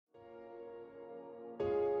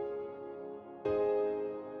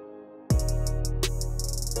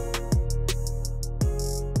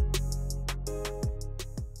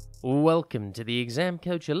Welcome to the Exam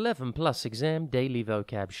Coach 11 Plus Exam Daily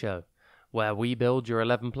Vocab Show, where we build your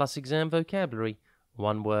 11 Plus exam vocabulary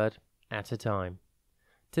one word at a time.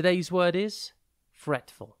 Today's word is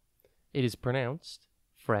fretful. It is pronounced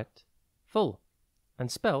fretful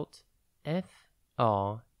and spelt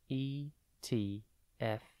F-R-E-T-F-U-L.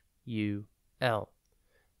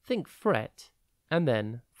 Think fret and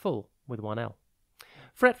then full with one L.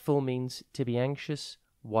 Fretful means to be anxious,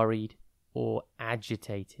 worried, or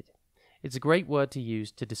agitated. It's a great word to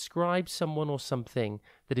use to describe someone or something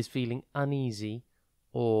that is feeling uneasy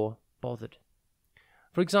or bothered.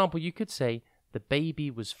 For example, you could say, the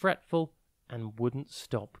baby was fretful and wouldn't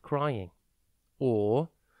stop crying. Or,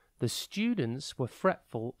 the students were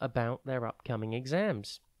fretful about their upcoming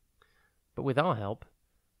exams. But with our help,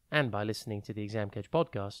 and by listening to the Exam Coach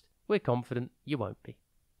podcast, we're confident you won't be.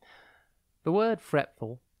 The word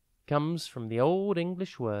fretful comes from the Old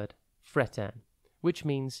English word fretan, which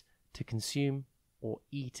means to consume or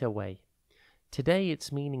eat away. Today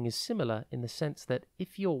its meaning is similar in the sense that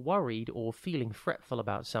if you're worried or feeling fretful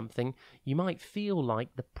about something, you might feel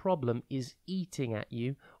like the problem is eating at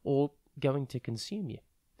you or going to consume you.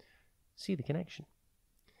 See the connection?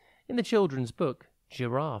 In the children's book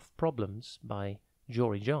Giraffe Problems by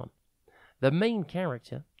Jory John, the main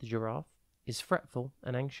character, the giraffe, is fretful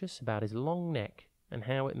and anxious about his long neck and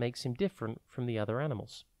how it makes him different from the other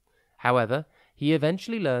animals. However, he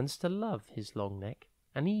eventually learns to love his long neck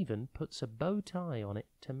and even puts a bow tie on it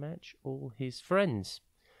to match all his friends.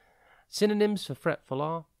 Synonyms for fretful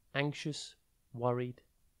are anxious, worried,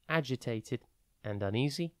 agitated, and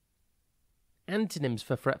uneasy. Antonyms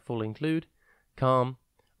for fretful include calm,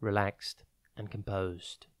 relaxed, and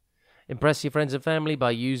composed. Impress your friends and family by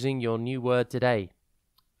using your new word today,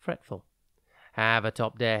 fretful. Have a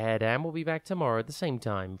top day ahead, and we'll be back tomorrow at the same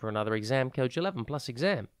time for another Exam Coach 11 Plus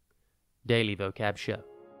Exam Daily Vocab Show.